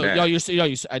 Nash.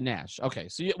 Nash. Okay,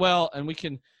 so and we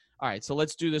can. All right, so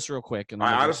let's do this real quick. And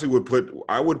I honestly would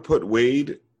put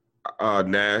Wade,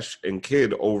 Nash, and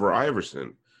Kidd over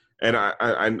Iverson, and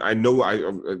I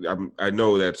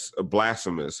know that's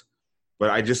blasphemous. But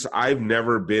I've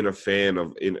never been a fan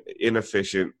of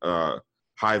inefficient,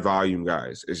 high volume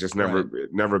guys. It's just never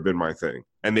been my thing.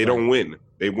 And they don't win.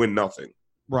 They win nothing.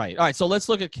 Right. All right. So let's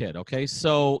look at Kidd. Okay.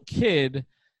 So Kidd,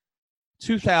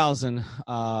 2000,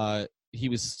 he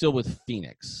was still with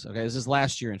Phoenix. Okay. This is his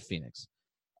last year in Phoenix.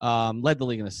 Led the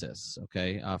league in assists.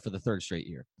 Okay. For the third straight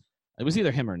year. It was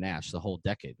either him or Nash the whole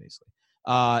decade, basically.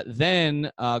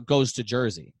 Then goes to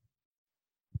Jersey.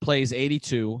 Plays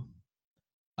 82.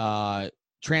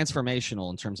 Transformational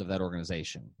in terms of that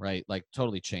organization, right? Like,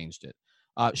 totally changed it.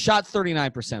 Shot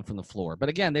 39% from the floor. But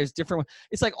again, there's different.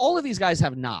 It's like all of these guys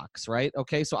have knocks, right?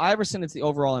 Okay, so Iverson, it's the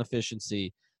overall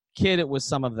inefficiency. Kidd, it was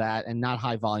some of that and not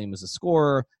high volume as a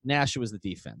scorer. Nash, it was the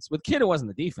defense. With Kidd, it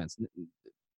wasn't the defense.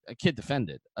 Kidd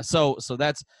defended. So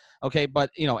that's okay.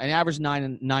 But, and averaged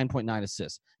 9.9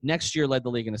 assists. Next year led the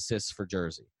league in assists for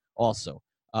Jersey. Also,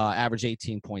 averaged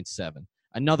 18.7.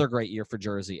 Another great year for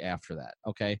Jersey after that,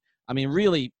 okay? I mean,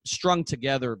 really strung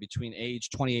together between age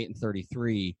 28 and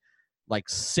 33, like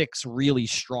 6 really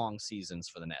strong seasons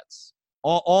for the Nets,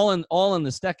 all in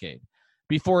this decade,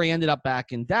 before he ended up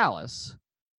back in Dallas,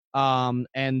 and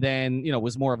then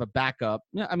was more of a backup.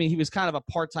 I mean, he was kind of a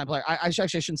part-time player. I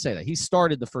shouldn't say that. He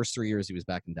started the first 3 years he was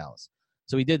back in Dallas,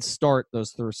 so he did start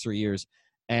those first 3 years,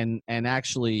 and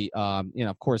actually,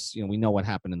 of course, we know what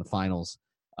happened in the finals.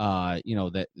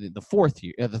 That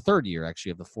the third year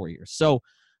actually of the 4 years. So,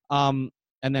 and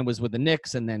then was with the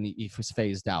Knicks, and then he was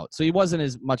phased out. So he wasn't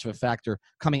as much of a factor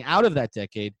coming out of that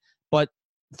decade. But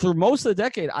through most of the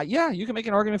decade, you can make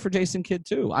an argument for Jason Kidd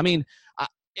too. I mean,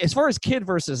 as far as Kidd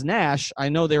versus Nash, I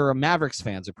know there are Mavericks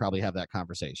fans who probably have that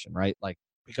conversation, right? Like,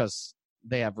 because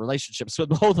they have relationships with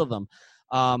both of them.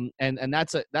 And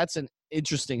that's an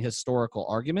interesting historical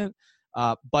argument.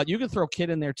 But you could throw Kidd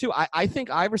in there too. I think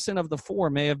Iverson of the four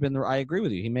may have been I agree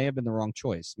with you. He may have been the wrong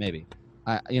choice. Maybe.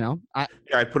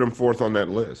 I put him fourth on that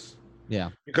list. Yeah.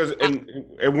 Because and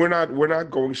we're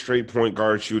not going straight point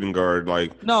guard, shooting guard.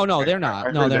 Like no, they're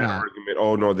not. They're not. Argument,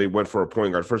 oh no, they went for a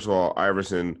point guard. First of all,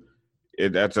 Iverson.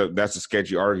 That's a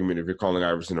sketchy argument if you're calling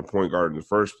Iverson a point guard in the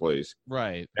first place.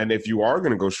 Right. And if you are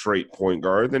going to go straight point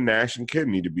guard, then Nash and Kidd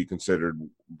need to be considered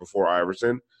before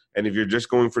Iverson. And if you're just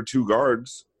going for two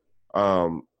guards,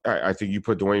 I think you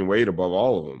put Dwayne Wade above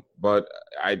all of them. But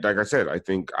like I said, I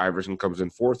think Iverson comes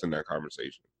in fourth in that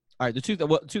conversation. All right, the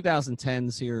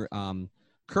 2010s here,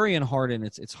 Curry and Harden.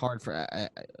 It's hard for.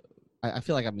 I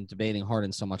feel like I've been debating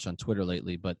Harden so much on Twitter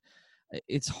lately, but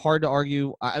it's hard to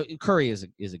argue. Curry is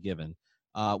a given.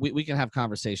 We can have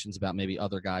conversations about maybe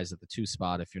other guys at the 2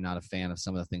 spot if you're not a fan of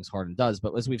some of the things Harden does.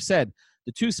 But as we've said,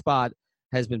 the 2 spot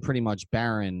has been pretty much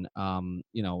barren,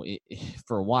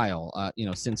 for a while.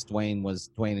 Since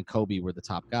Dwayne and Kobe were the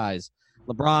top guys.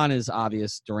 LeBron is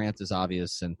obvious, Durant is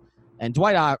obvious, and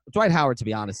Dwight Howard, to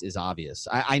be honest, is obvious.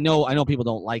 I know people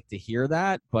don't like to hear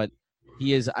that, but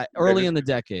he is early in the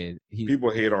decade.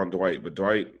 People hate on Dwight, but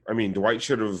Dwight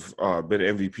should have been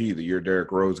MVP the year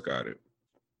Derrick Rose got it.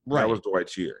 Right. That was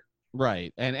Dwight's year.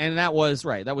 Right. And that was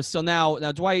right. That was so now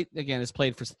Dwight again has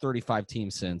played for 35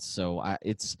 teams since. So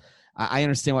I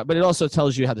understand why, but it also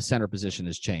tells you how the center position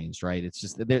has changed, right? It's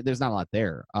just there's not a lot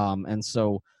there. And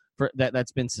so for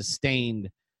that's been sustained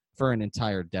for an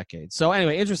entire decade. So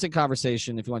anyway, interesting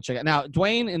conversation if you want to check it. Now,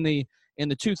 Dwayne in the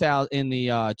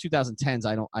 2010s,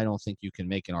 I don't think you can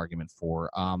make an argument for.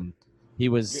 He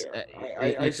was.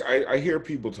 Yeah, I hear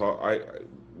people talk.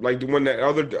 Like when that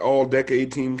other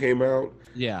all-decade team came out.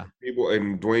 Yeah. People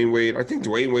and Dwayne Wade. I think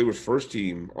Dwayne Wade was first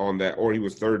team on that, or he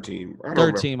was third team.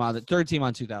 Third team on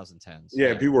 2010s.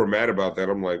 Yeah, people were mad about that.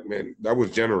 I'm like, man, that was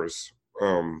generous.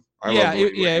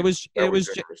 It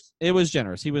was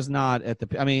generous. He was not at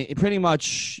the. I mean, pretty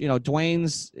much,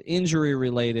 Dwayne's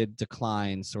injury-related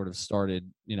decline sort of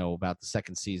started, about the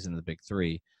second season of the Big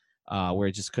Three. Where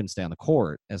he just couldn't stay on the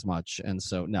court as much. And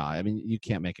so, no, I mean, you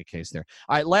can't make a case there.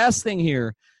 All right, last thing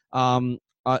here on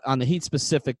the Heat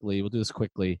specifically, we'll do this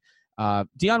quickly.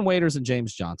 Dion Waiters and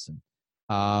James Johnson.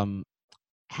 I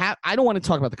don't want to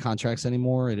talk about the contracts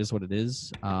anymore. It is what it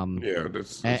is.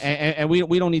 And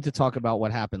we don't need to talk about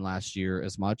what happened last year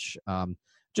as much.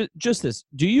 Just this.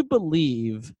 Do you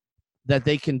believe that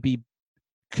they can be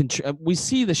we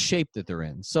see the shape that they're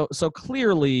in. So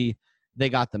clearly – they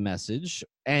got the message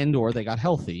or they got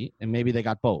healthy, and maybe they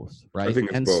got both, right? I think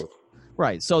it's both.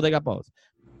 Right, so they got both.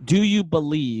 Do you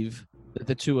believe that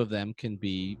the two of them can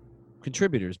be big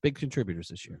contributors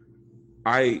this year?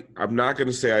 I'm not going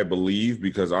to say I believe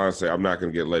because, honestly, I'm not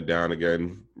going to get let down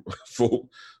again. Fool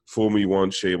me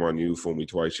once, shame on you. Fool me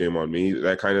twice, shame on me,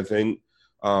 that kind of thing.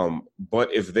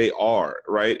 But if they are,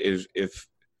 right,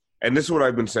 and this is what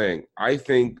I've been saying, I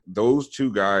think those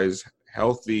two guys,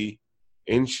 healthy,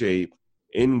 in shape,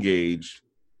 engaged,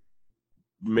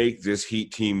 make this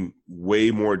Heat team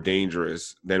way more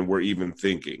dangerous than we're even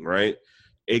thinking, right?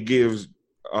 It gives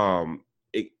even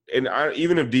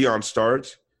if Dion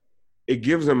starts, it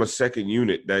gives them a second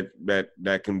unit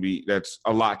that can be, that's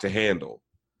a lot to handle.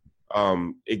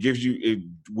 It gives you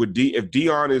if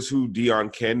Dion is who Dion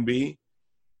can be,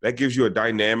 that gives you a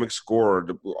dynamic scorer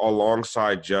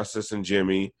alongside Justice and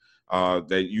Jimmy.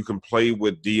 That you can play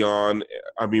with Dion,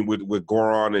 with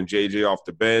Goran and JJ off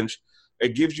the bench.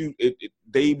 It gives you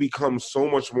they become so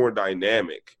much more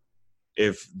dynamic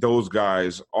if those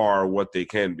guys are what they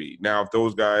can be. Now, if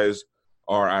those guys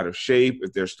are out of shape,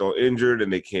 if they're still injured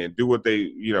and they can't do what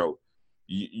they, you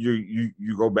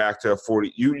go back to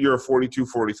you're a 42,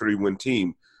 43 win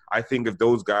team. I think if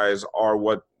those guys are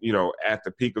what, at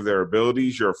the peak of their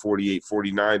abilities, you're a 48,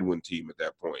 49 win team at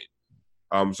that point.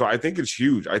 So I think it's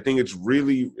huge. I think it's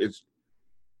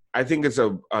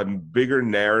a bigger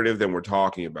narrative than we're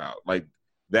talking about. Like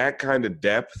that kind of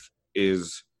depth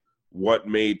is what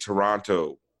made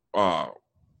Toronto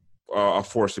a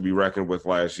force to be reckoned with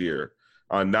last year.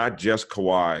 Not just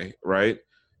Kawhi, right?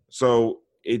 So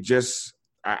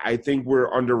I think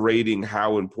we're underrating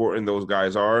how important those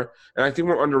guys are, and I think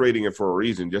we're underrating it for a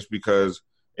reason. Just because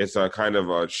it's a kind of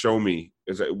a show me.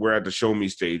 We're at the show me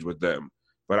stage with them.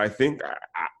 But I think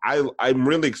I'm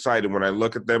really excited when I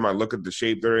look at them. I look at the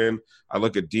shape they're in. I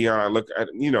look at Dion. I look at,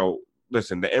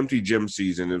 listen, the empty gym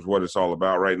season is what it's all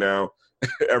about right now.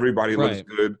 Everybody looks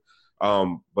good.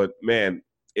 But, man,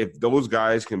 if those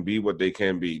guys can be what they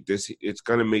can be, it's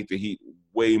going to make the Heat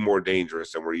way more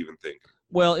dangerous than we're even thinking.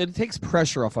 Well, it takes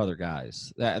pressure off other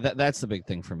guys. That's the big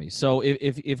thing for me. So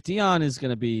if Dion is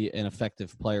going to be an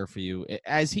effective player for you,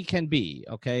 as he can be,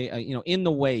 okay, in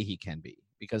the way he can be,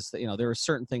 because there are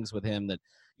certain things with him that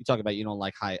you talk about. You don't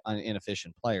like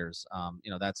inefficient players.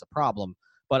 That's a problem.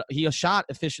 But he shot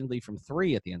efficiently from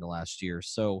 3 at the end of last year,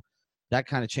 so that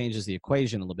kind of changes the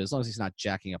equation a little bit. As long as he's not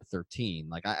jacking up 13,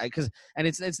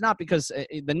 it's not because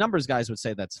the numbers guys would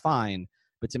say that's fine.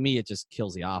 But to me, it just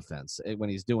kills the offense when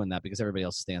he's doing that because everybody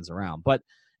else stands around. But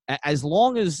as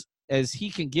long as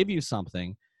he can give you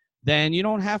something, then you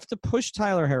don't have to push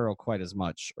Tyler Herro quite as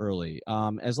much early.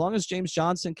 As long as James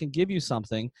Johnson can give you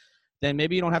something, then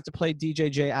maybe you don't have to play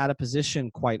DJJ out of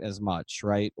position quite as much,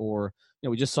 right? Or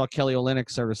we just saw Kelly Olynyk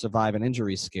sort of survive an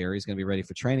injury scare. He's going to be ready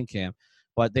for training camp.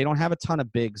 But they don't have a ton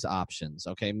of bigs options,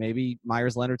 okay? Maybe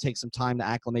Myers Leonard takes some time to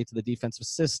acclimate to the defensive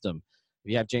system.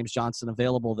 If you have James Johnson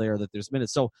available there, that there's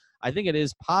minutes. So I think it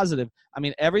is positive. I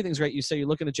mean, everything's great. You say you're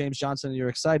looking at James Johnson and you're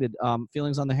excited.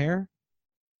 Feelings on the hair?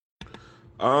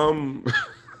 I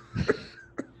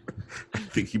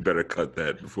think you better cut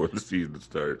that before the season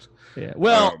starts. Yeah.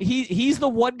 Well, he's the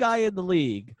one guy in the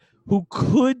league who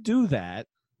could do that,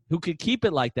 who could keep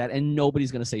it like that, and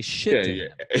nobody's going to say shit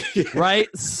to him. Right?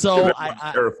 So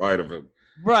I'm terrified of him.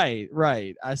 Right.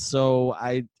 So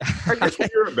I guess when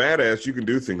you're a badass, you can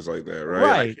do things like that, right?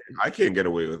 Right. I can't get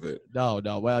away with it. No.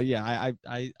 Well, yeah,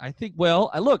 I think. Well,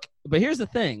 look, but here's the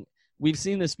thing: we've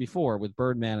seen this before with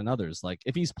Birdman and others. Like,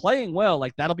 if he's playing well,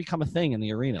 like that'll become a thing in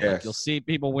the arena. Yes. Like, you'll see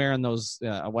people wearing those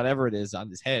whatever it is on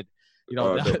his head.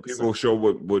 People show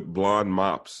with blonde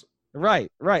mops.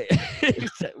 Right.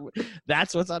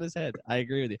 That's what's on his head. I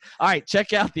agree with you. All right,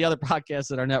 check out the other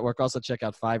podcasts at our network. Also check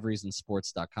out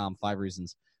 5reasonsports.com,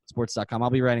 5reasonsports.com. I'll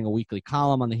be writing a weekly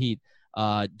column on the Heat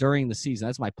during the season.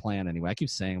 That's my plan anyway. I keep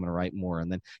saying I'm going to write more.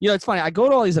 And then, it's funny. I go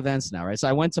to all these events now, right? So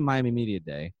I went to Miami Media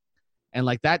Day. And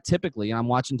like that typically, I'm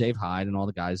watching Dave Hyde and all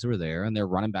the guys who are there, and they're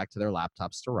running back to their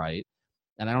laptops to write.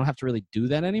 And I don't have to really do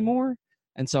that anymore.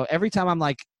 And so every time I'm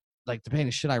like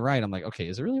debating, should I write? I'm like, okay,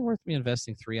 is it really worth me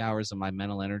investing 3 hours of my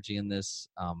mental energy in this,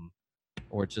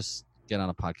 or just get on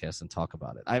a podcast and talk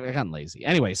about it? I've gotten lazy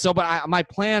anyway. So, but my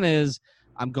plan is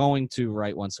I'm going to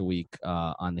write once a week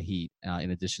on the Heat,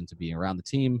 in addition to being around the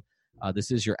team. This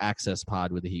is your access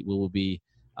pod with the Heat. We will be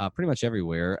pretty much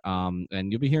everywhere, and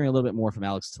you'll be hearing a little bit more from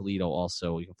Alex Toledo.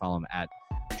 Also, you can follow him at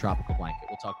Tropical Blanket.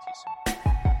 We'll talk to you soon.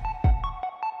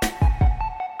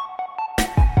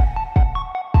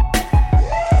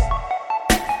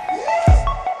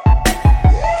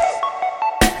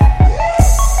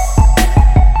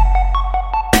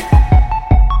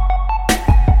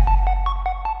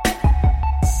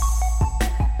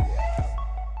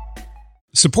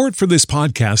 Support for this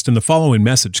podcast and the following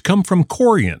message come from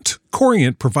Corient.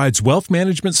 Corient provides wealth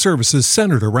management services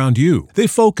centered around you. They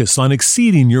focus on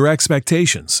exceeding your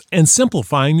expectations and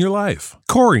simplifying your life.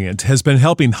 Corient has been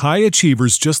helping high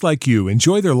achievers just like you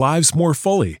enjoy their lives more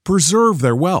fully, preserve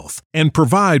their wealth, and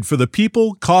provide for the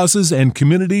people, causes, and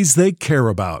communities they care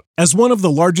about. As one of the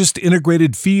largest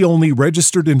integrated fee-only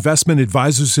registered investment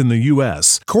advisors in the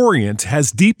U.S., Corient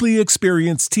has deeply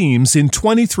experienced teams in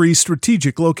 23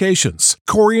 strategic locations.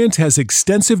 Corient has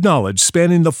extensive knowledge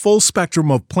spanning the full spectrum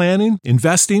of planning,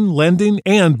 investing, lending,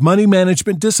 and money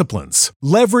management disciplines.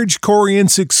 Leverage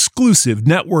Corient's exclusive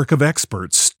network of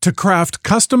experts to craft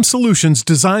custom solutions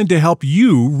designed to help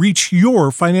you reach your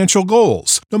financial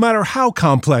goals, no matter how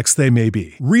complex they may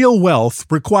be. Real wealth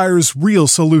requires real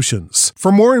solutions.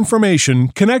 For more information,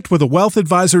 connect with a wealth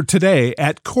advisor today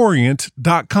at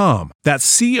Corient.com.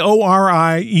 That's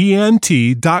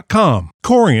Corient.com.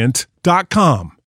 Corient.com.